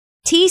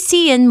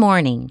TCN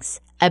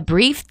Mornings, a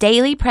brief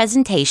daily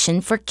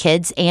presentation for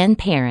kids and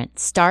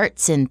parents,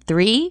 starts in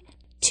 3,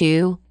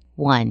 2,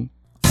 1.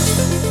 The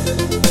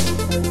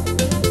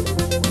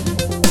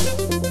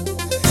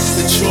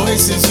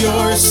choice is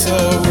yours,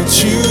 so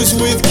choose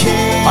with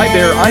care. Hi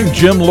there, I'm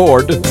Jim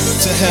Lord. To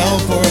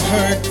help or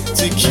hurt,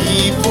 to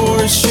keep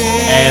or share.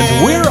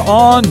 And we're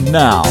on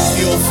now.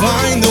 You'll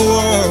find the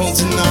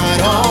world's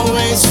not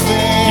always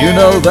fair. You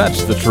know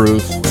that's the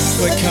truth.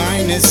 But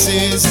kindness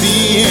is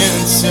the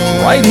answer.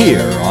 Right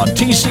here on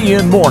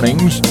TCN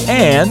Mornings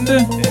and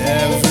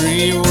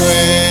everywhere.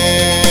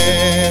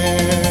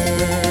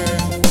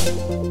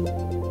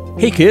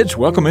 Hey kids,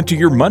 welcome into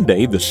your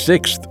Monday, the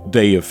 6th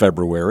day of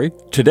February.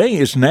 Today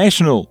is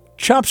National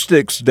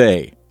Chopsticks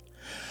Day.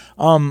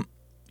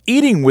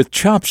 Eating with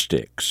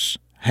chopsticks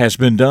has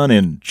been done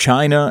in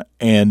China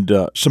and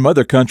some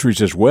other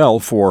countries as well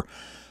for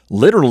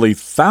literally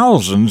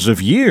thousands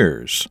of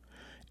years.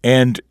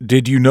 And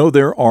did you know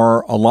there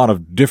are a lot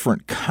of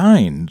different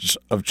kinds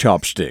of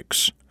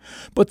chopsticks?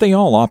 But they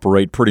all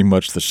operate pretty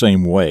much the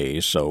same way,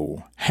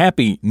 so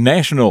happy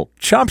National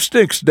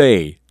Chopsticks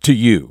Day to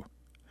you.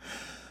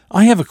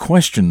 I have a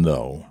question,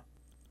 though.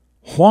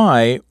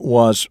 Why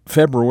was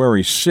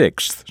February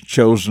 6th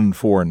chosen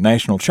for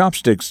National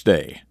Chopsticks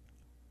Day?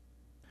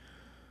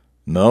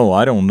 No,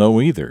 I don't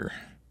know either.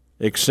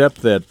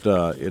 Except that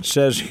it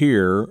says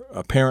here,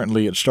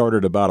 apparently it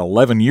started about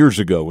 11 years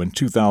ago in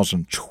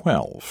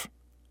 2012.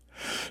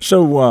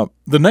 So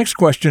the next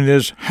question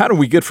is, how do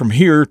we get from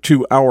here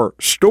to our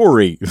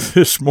story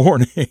this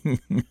morning?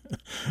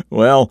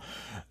 Well,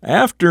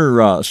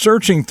 after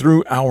searching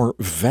through our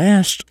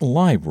vast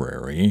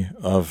library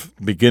of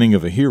Beginning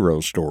of a Hero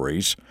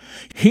stories,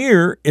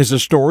 here is a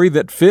story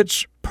that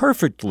fits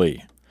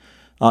perfectly.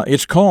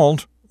 It's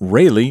called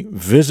Rayleigh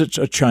Visits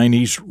a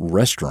Chinese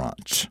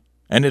Restaurant.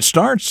 And it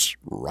starts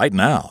right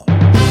now.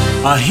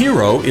 A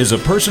hero is a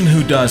person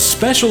who does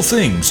special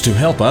things to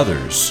help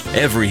others.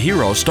 Every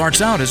hero starts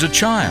out as a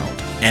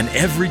child, and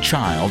every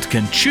child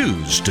can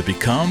choose to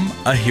become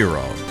a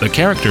hero. The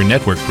Character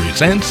Network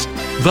presents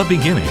The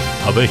Beginning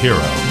of a Hero.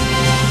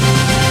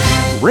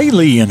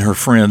 Rayleigh and her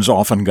friends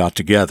often got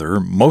together,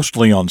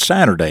 mostly on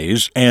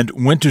Saturdays, and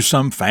went to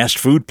some fast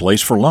food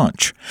place for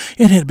lunch.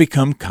 It had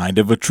become kind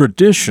of a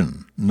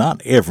tradition,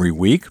 not every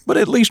week, but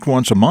at least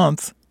once a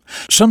month.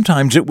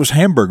 Sometimes it was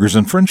hamburgers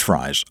and french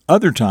fries.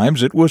 Other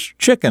times it was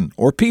chicken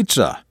or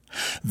pizza.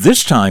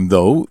 This time,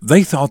 though,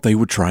 they thought they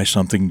would try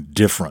something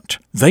different.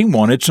 They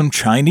wanted some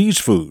Chinese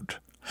food.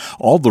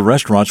 All the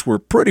restaurants were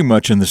pretty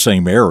much in the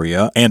same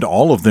area, and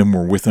all of them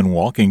were within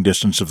walking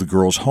distance of the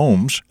girls'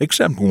 homes,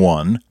 except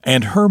one,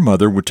 and her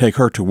mother would take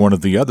her to one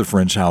of the other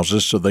friends'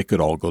 houses so they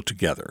could all go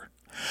together.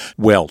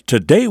 Well,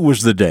 today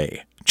was the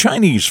day.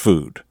 Chinese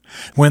food.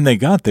 When they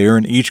got there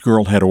and each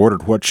girl had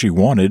ordered what she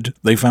wanted,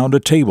 they found a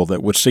table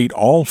that would seat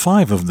all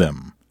 5 of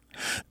them.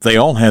 They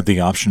all had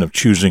the option of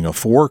choosing a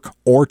fork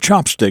or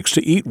chopsticks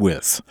to eat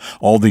with.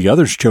 All the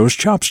others chose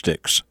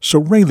chopsticks, so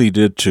Rayleigh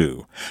did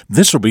too.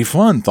 This'll be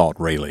fun, thought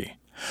Rayleigh.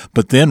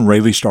 But then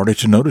Rayleigh started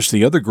to notice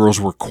the other girls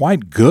were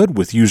quite good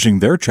with using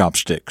their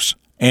chopsticks,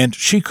 and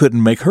she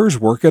couldn't make hers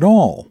work at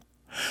all.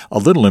 A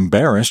little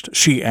embarrassed,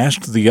 she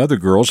asked the other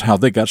girls how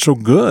they got so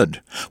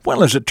good.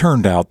 Well, as it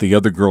turned out, the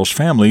other girls'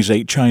 families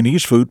ate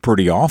Chinese food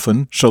pretty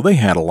often, so they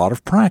had a lot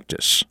of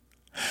practice.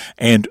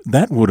 And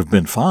that would have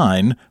been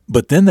fine,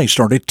 but then they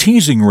started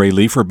teasing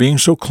Rayleigh for being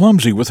so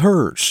clumsy with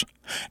hers.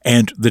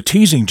 And the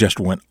teasing just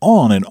went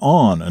on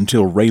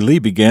until Rayleigh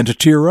began to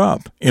tear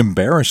up,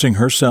 embarrassing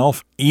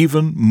herself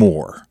even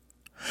more.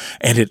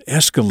 And it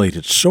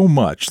escalated so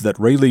much that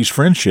Rayleigh's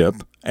friendship,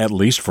 at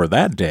least for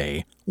that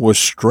day, was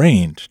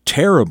strained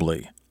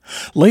terribly.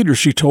 Later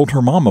she told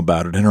her mom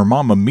about it, and her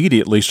mom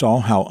immediately saw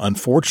how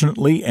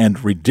unfortunately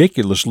and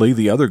ridiculously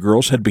the other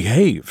girls had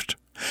behaved.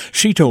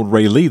 She told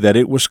Rayleigh that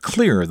it was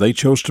clear they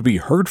chose to be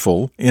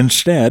hurtful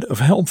instead of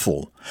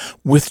helpful.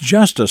 With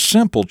just a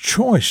simple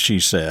choice, she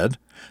said,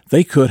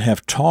 they could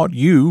have taught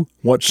you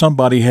what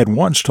somebody had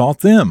once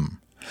taught them.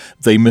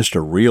 They missed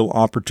a real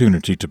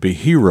opportunity to be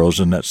heroes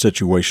in that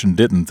situation,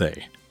 didn't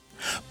they?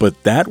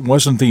 But that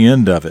wasn't the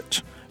end of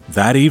it.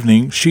 That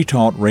evening, she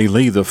taught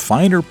Rayleigh the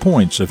finer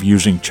points of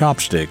using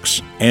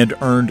chopsticks and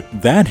earned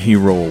that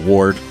hero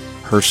award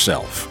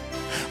herself.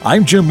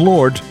 I'm Jim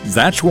Lord.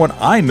 That's what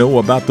I know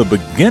about the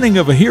beginning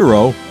of a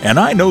hero, and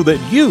I know that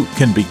you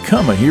can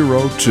become a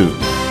hero too.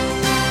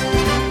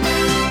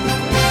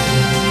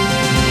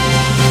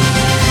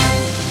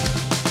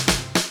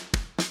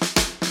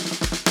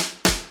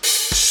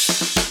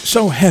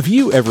 So, have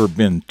you ever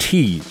been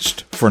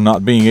teased for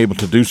not being able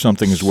to do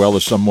something as well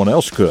as someone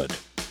else could?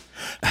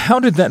 How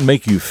did that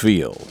make you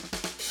feel?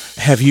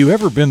 Have you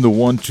ever been the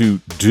one to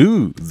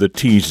do the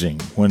teasing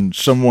when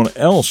someone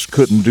else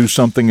couldn't do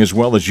something as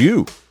well as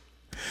you?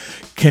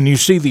 Can you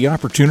see the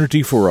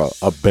opportunity for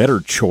a better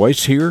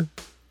choice here?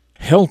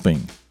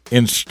 Helping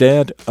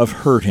instead of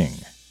hurting.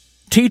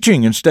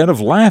 Teaching instead of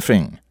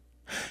laughing.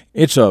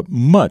 It's a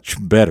much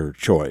better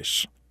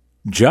choice.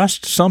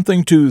 Just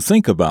something to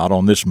think about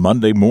on this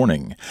Monday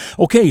morning.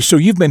 Okay, so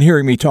you've been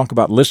hearing me talk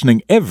about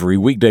listening every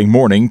weekday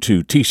morning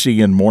to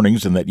TCN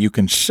Mornings, and that you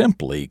can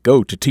simply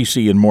go to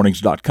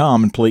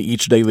tcnmornings.com and play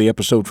each daily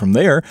episode from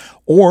there,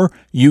 or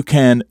you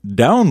can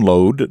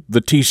download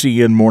the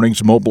TCN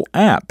Mornings mobile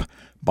app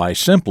by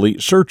simply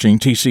searching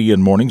TCN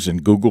Mornings in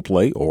Google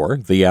Play or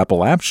the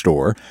Apple App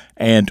Store,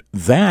 and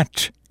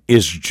that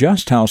is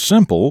just how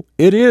simple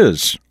it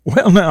is.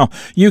 Well, now,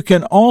 you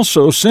can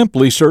also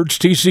simply search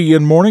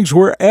TCN Mornings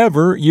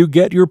wherever you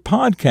get your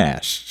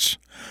podcasts.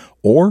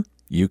 Or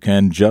you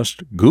can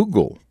just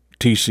Google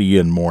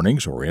TCN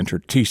Mornings or enter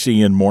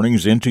TCN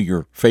Mornings into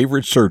your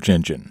favorite search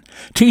engine.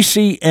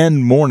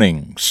 TCN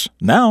Mornings.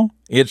 Now,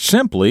 it's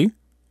simply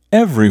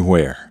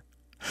everywhere.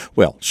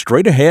 Well,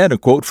 straight ahead, a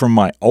quote from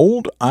my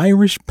old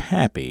Irish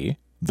pappy,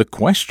 the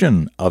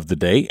question of the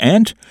day,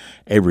 and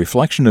a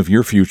reflection of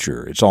your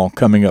future. It's all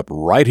coming up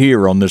right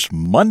here on this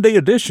Monday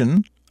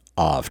edition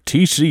of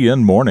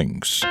TCN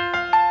Mornings.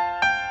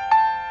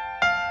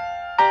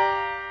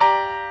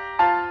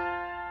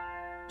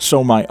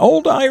 So my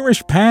old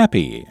Irish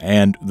pappy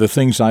and the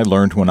things I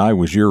learned when I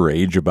was your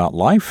age about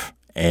life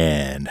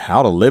and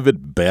how to live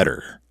it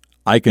better.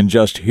 I can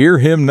just hear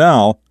him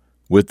now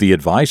with the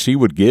advice he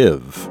would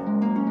give.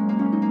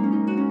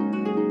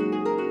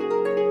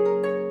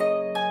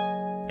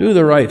 Do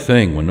the right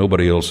thing when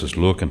nobody else is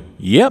looking.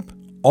 Yep,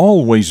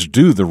 always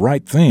do the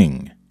right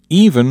thing,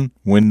 even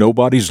when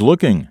nobody's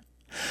looking.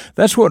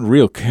 That's what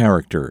real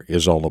character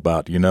is all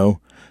about, you know.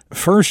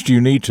 First,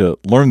 you need to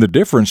learn the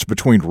difference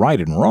between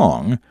right and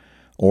wrong,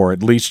 or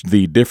at least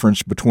the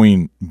difference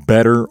between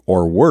better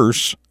or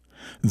worse.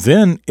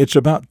 Then it's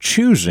about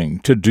choosing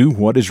to do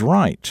what is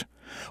right.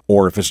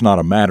 Or if it's not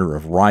a matter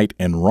of right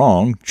and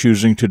wrong,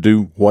 choosing to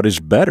do what is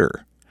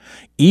better,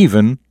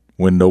 even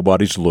when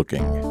nobody's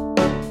looking.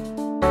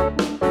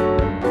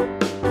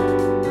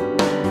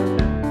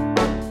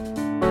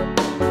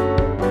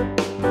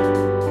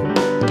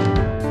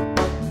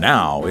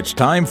 Now it's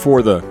time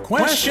for the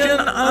question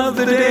of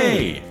the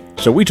day.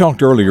 So we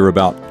talked earlier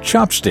about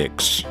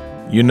chopsticks.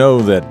 You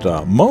know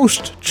that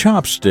most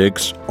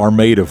chopsticks are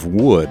made of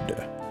wood.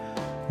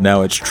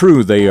 Now it's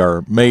true they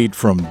are made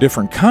from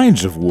different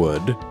kinds of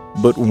wood,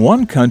 but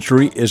one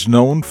country is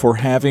known for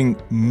having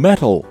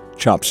metal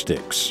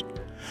chopsticks.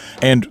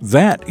 And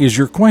that is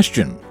your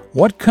question.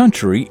 What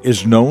country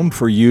is known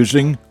for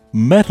using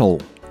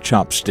metal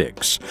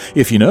chopsticks?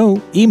 If you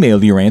know,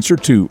 email your answer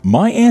to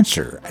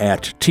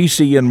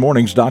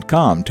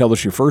myanswer@tcnmornings.com. Tell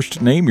us your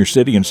first name, your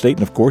city and state,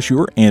 and of course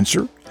your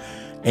answer.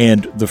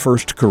 And the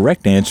first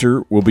correct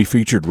answer will be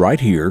featured right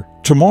here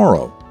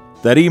tomorrow.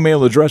 That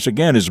email address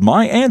again is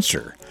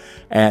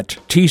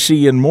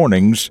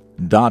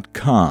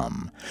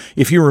myanswer@tcnmornings.com.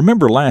 If you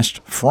remember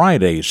last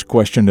Friday's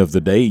question of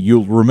the day,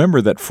 you'll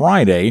remember that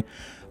Friday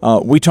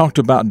we talked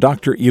about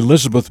Dr.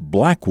 Elizabeth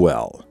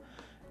Blackwell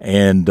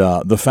and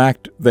the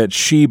fact that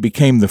she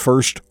became the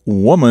first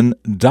woman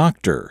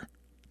doctor.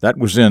 That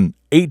was in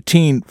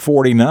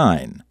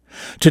 1849.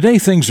 Today,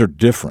 things are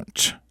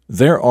different.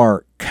 There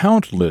are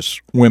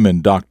countless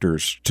women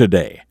doctors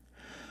today.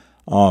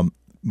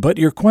 But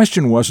your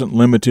question wasn't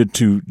limited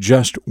to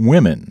just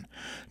women.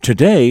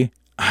 Today,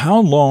 how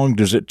long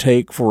does it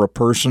take for a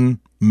person,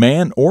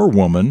 man or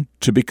woman,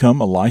 to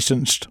become a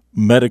licensed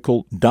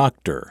medical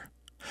doctor?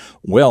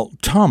 Well,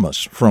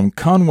 Thomas from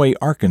Conway,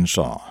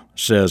 Arkansas,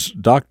 says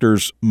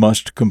doctors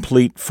must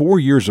complete 4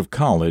 years of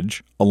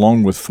college,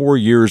 along with 4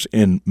 years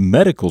in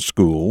medical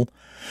school,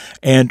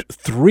 and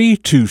 3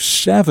 to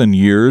 7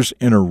 years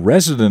in a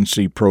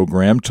residency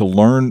program to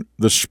learn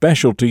the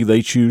specialty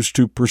they choose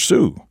to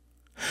pursue.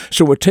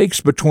 So it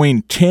takes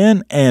between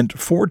 10 and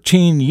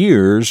 14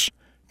 years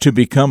to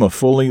become a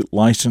fully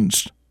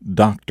licensed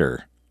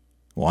doctor.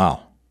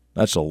 Wow,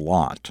 that's a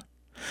lot.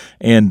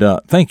 And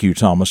thank you,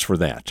 Thomas, for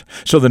that.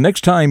 So the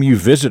next time you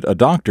visit a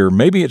doctor,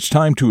 maybe it's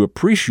time to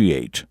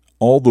appreciate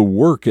all the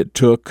work it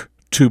took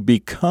to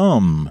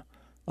become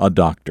a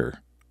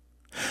doctor.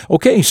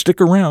 Okay, stick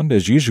around.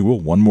 As usual,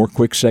 one more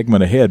quick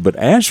segment ahead. But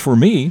as for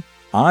me,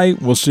 I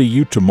will see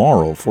you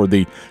tomorrow for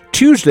the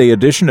Tuesday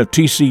edition of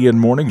TCN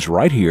Mornings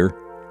right here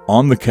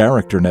on the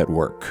Character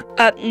Network.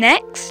 Up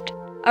next,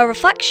 a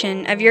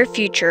reflection of your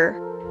future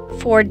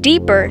for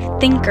deeper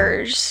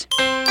thinkers.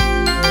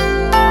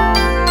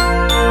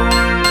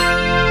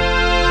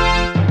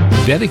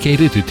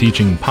 Dedicated to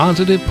teaching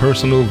positive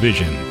personal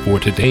vision for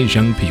today's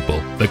young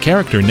people, the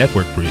Character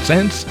Network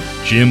presents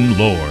Jim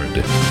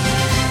Lord.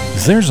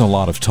 There's a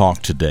lot of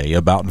talk today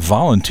about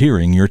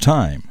volunteering your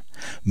time.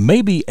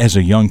 Maybe as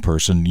a young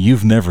person,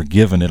 you've never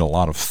given it a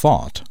lot of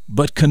thought,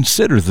 but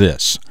consider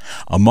this.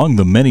 Among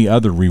the many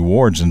other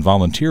rewards in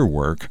volunteer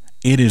work,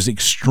 it is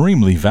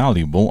extremely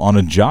valuable on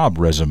a job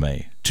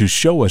resume to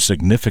show a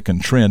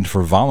significant trend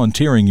for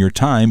volunteering your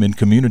time in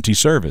community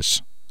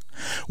service.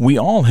 We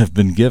all have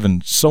been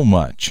given so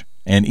much,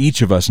 and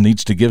each of us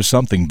needs to give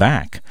something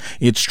back.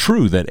 It's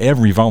true that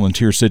every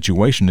volunteer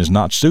situation is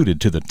not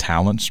suited to the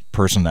talents,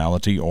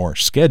 personality, or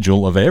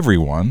schedule of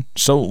everyone,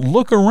 so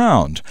look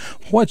around.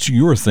 What's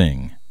your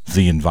thing?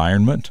 The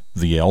environment,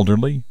 the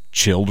elderly,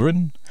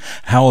 Children?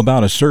 How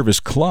about a service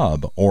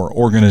club or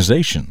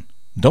organization?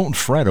 Don't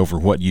fret over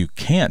what you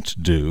can't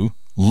do.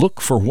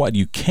 Look for what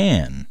you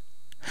can.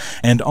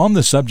 And on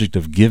the subject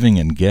of giving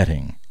and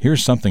getting,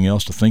 here's something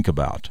else to think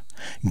about.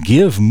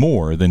 Give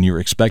more than you're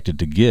expected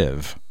to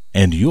give,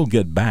 and you'll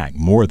get back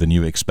more than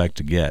you expect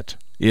to get.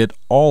 It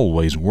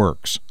always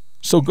works.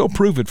 So go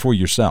prove it for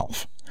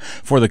yourself.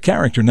 For the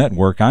Character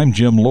Network, I'm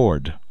Jim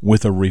Lord,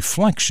 with a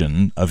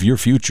reflection of your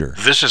future.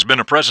 This has been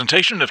a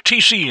presentation of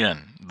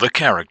TCN, the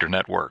Character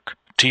Network.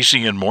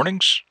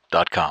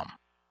 TCNmornings.com.